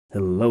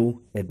Hello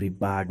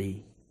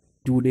everybody.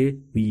 Today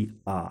we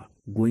are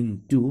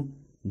going to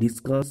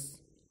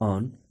discuss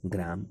on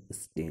gram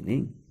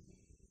staining,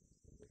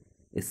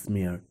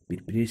 smear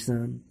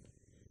preparation,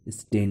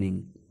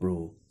 staining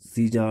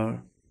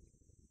procedure,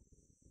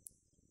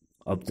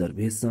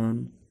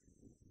 observation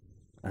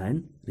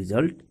and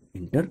result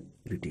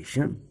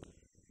interpretation.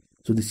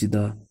 So this is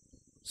the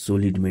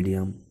solid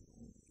medium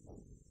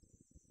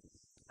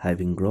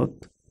having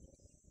growth.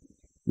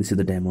 This is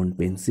the diamond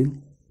pencil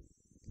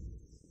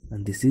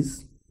and this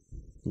is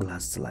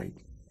glass slide.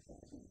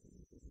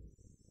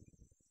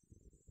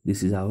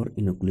 This is our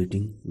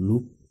inoculating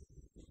loop.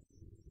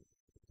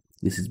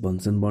 This is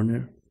Bunsen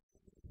burner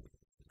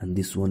and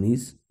this one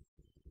is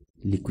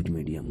liquid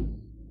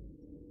medium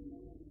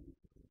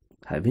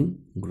having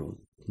growth,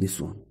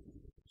 this one.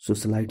 So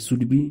slide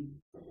should be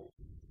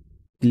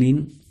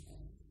clean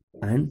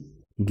and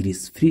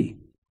grease free.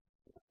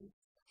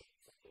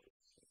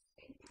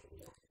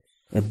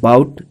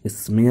 About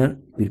smear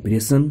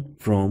preparation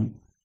from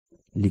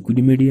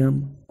liquid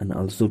medium and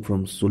also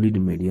from solid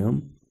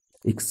medium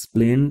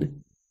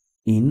explained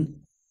in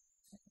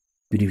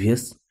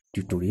previous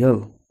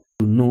tutorial.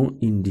 To know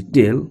in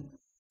detail,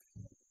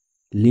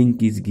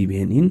 link is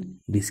given in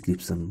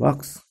description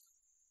box.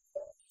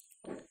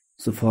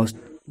 So first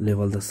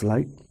level the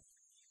slide.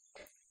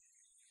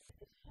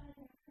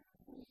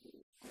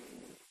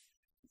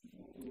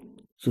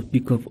 So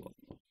pick up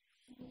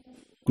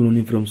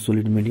cloning from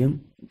solid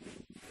medium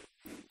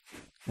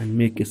and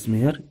make a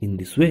smear in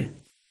this way.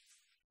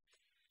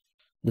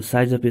 The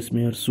size of a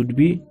smear should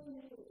be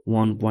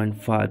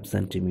 1.5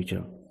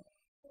 centimeter.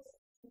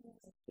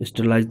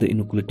 Sterilize the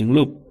inoculating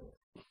loop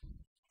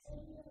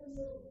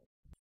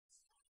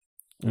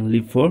and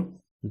leave for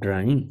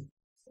drying.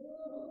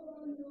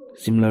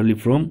 Similarly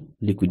from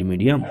liquid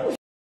medium.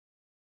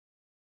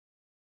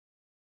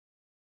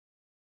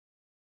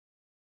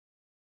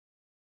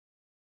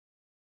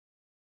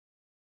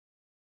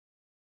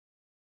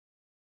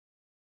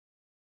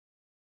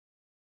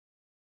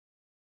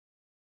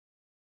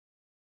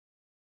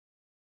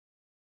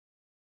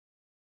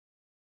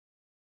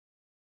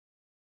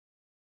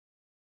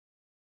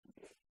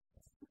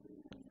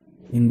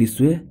 In this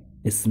way,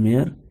 a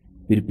smear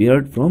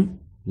prepared from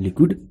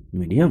liquid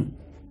medium.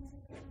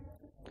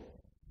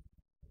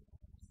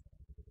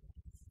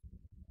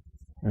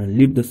 And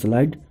leave the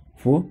slide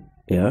for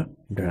air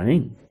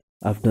drying.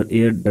 After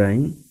air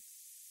drying,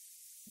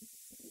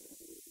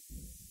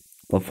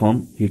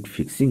 perform heat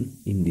fixing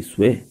in this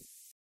way.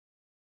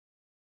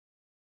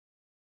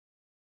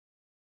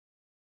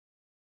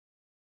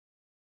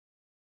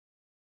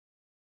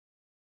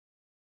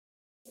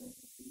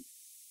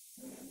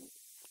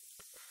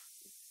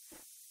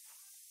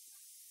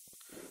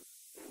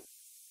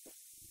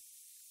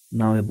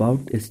 Now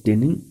about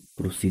staining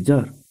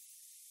procedure.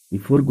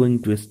 Before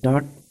going to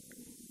start,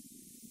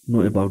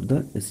 know about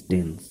the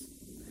stains.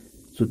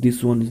 So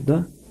this one is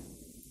the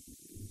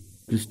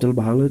crystal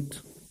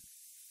violet,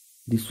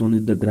 this one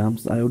is the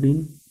grams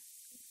iodine,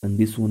 and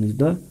this one is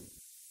the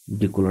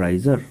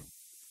decolorizer,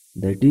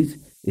 that is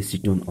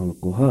acetone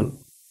alcohol,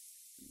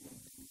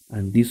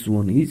 and this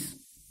one is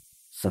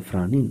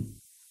Safranine.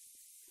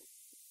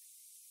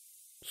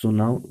 So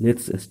now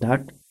let's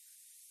start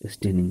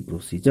staining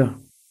procedure.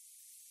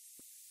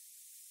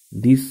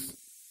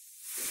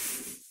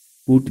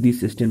 Put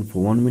this stain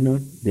for 1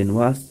 minute, then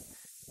wash,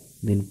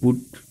 then put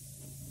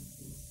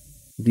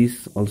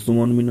this also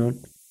 1 minute,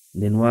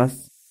 then wash,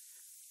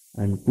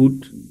 and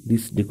put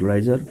this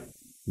decolorizer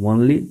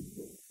only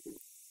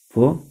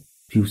for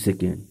few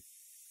seconds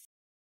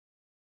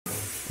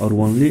or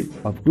only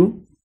up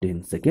to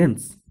 10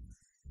 seconds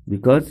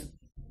because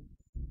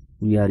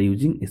we are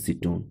using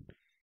acetone.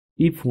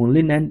 If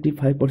only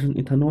 95%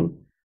 ethanol,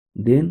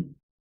 then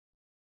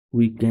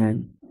we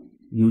can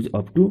use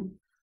up to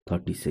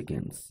 30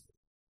 seconds.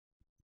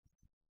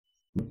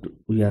 But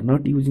we are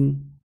not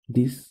using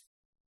this,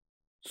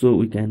 so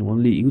we can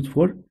only use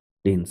for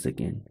 10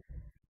 seconds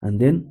and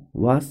then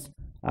wash.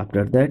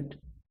 After that,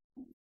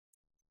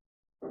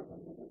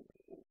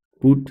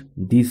 put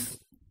this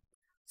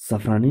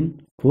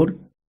Safranine for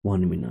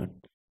 1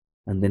 minute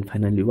and then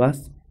finally wash.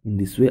 In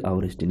this way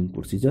our staining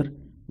procedure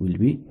will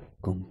be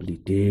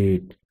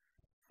completed.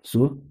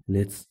 So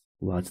let's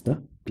watch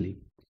the clip.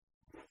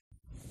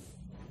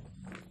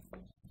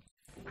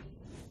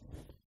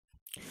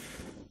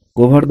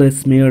 Cover the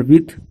smear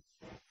with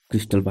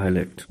crystal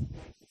violet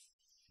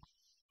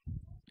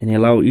and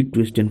allow it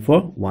to stain for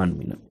 1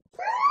 minute.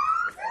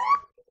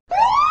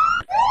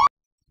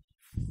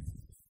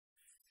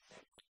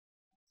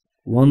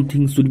 One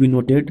thing should be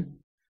noted,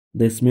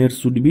 the smear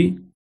should be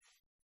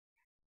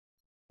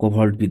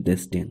covered with the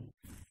stain.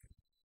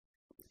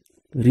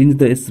 Rinse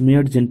the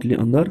smear gently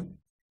under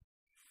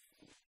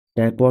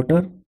tap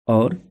water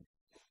or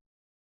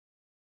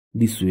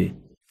this way.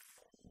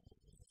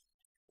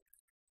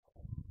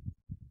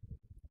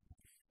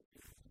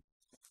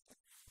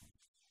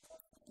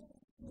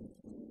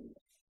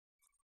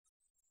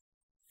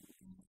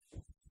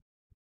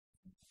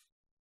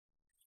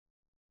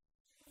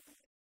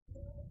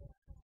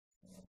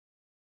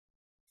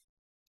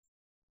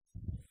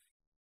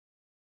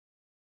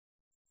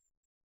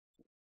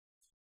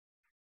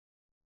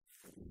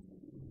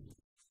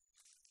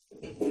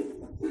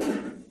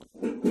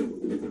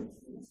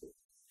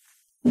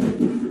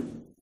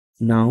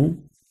 Now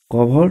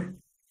cover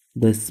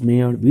the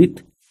smear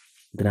with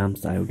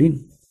grams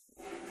iodine,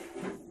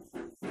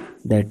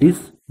 that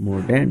is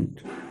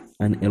mordant,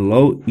 and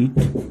allow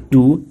it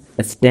to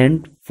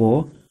stand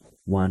for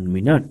 1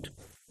 minute.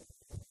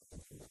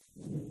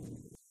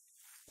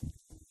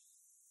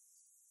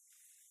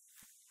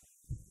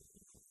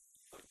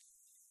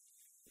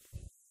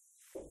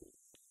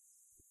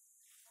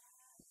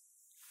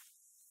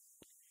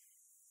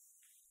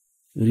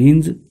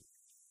 Rinse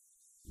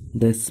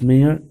the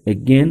smear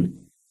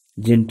again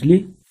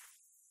gently.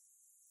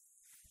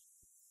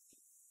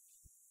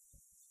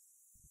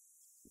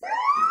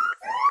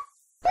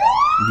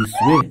 This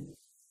way.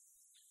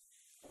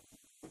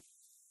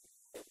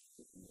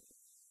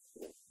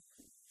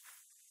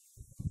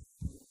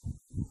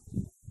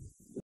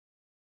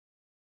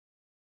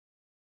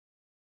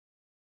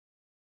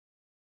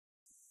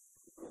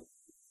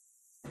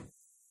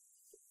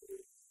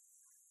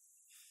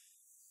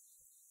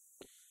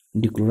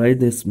 Decolorize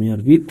the smear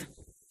with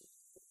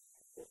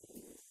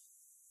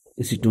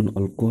acetone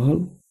alcohol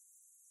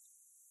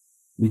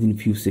within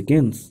few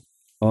seconds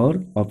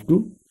or up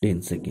to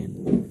 10 seconds.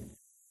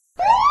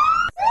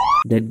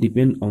 That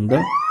depends on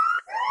the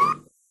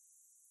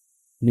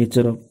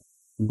nature of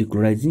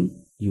decolorizing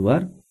you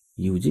are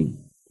using.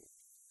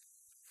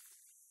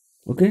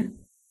 Okay.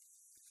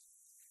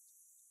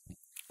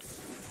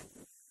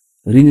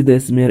 Rinse the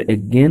smear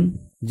again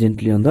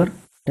gently under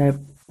tap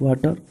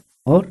water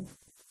or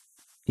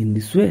in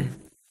this way.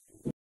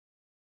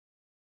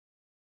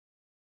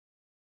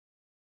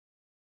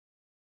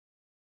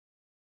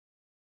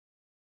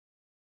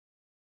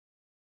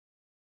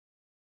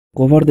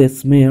 Cover the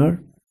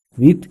smear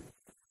with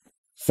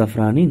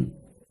Safranine,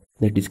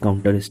 that is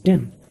counter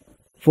stain,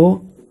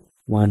 for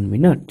 1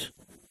 minute.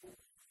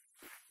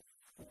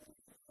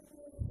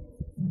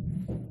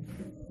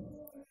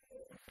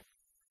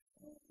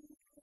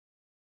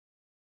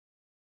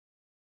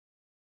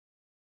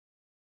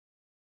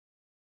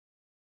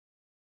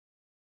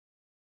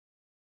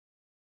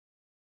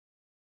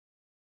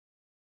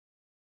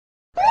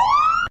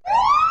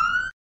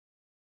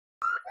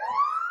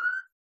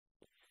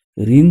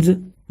 Rinse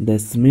the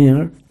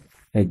smear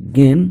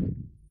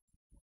again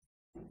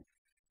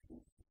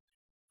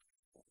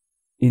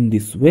in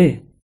this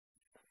way.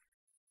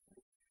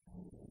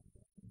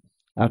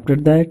 After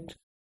that,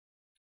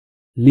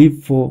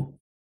 leave for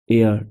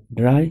air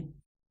dry.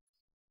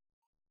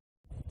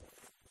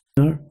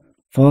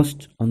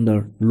 First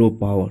under low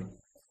power,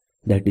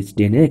 that is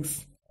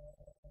 10x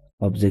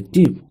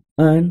objective,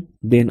 and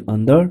then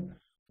under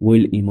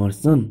well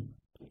immersion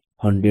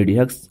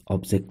 100x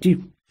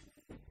objective.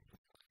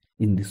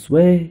 In this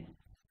way.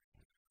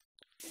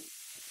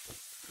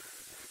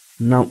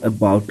 Now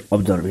about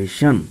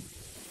observation.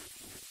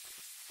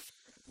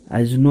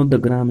 As you know, the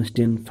Gram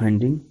stain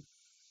finding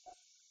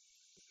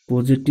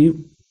positive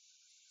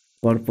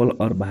purple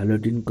or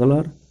violet in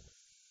color,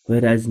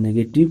 whereas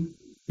negative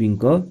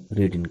pink or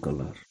red in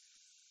color.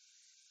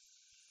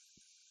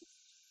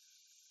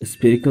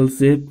 Spherical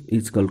shape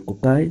is called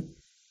cocci,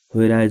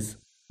 whereas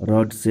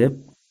rod shape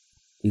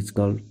is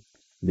called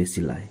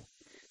bacilli.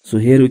 So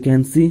here we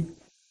can see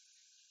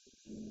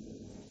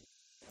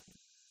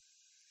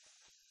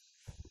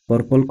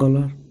purple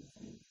color,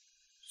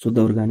 so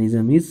the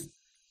organism is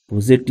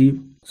positive.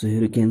 So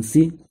here you can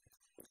see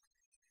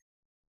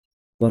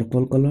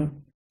purple color,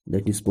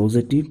 that is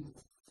positive.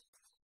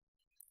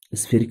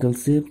 Spherical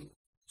shape,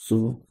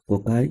 so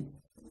cocci,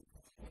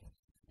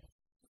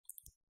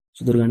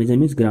 so the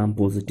organism is gram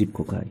positive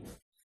cocci.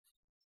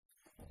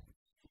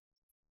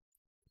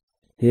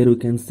 Here we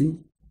can see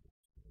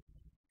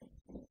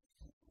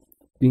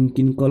pink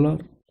in color,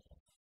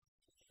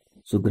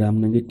 so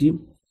gram negative,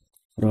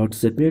 rod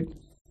shaped,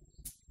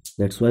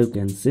 that's why you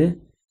can say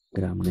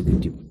gram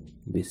negative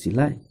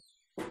bacilli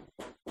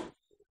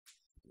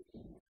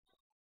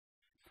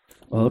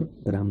or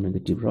gram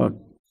negative rod,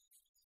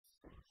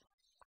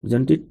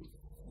 isn't it?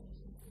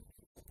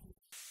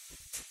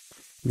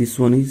 This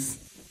one is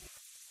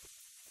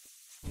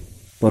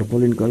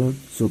purple in color,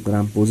 so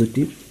gram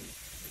positive,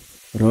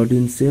 rod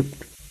in shape,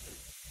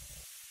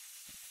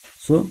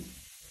 so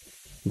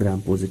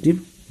gram positive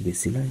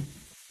bacilli.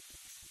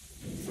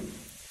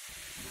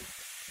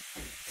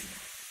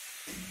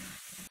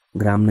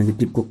 Gram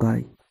negative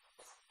cocci,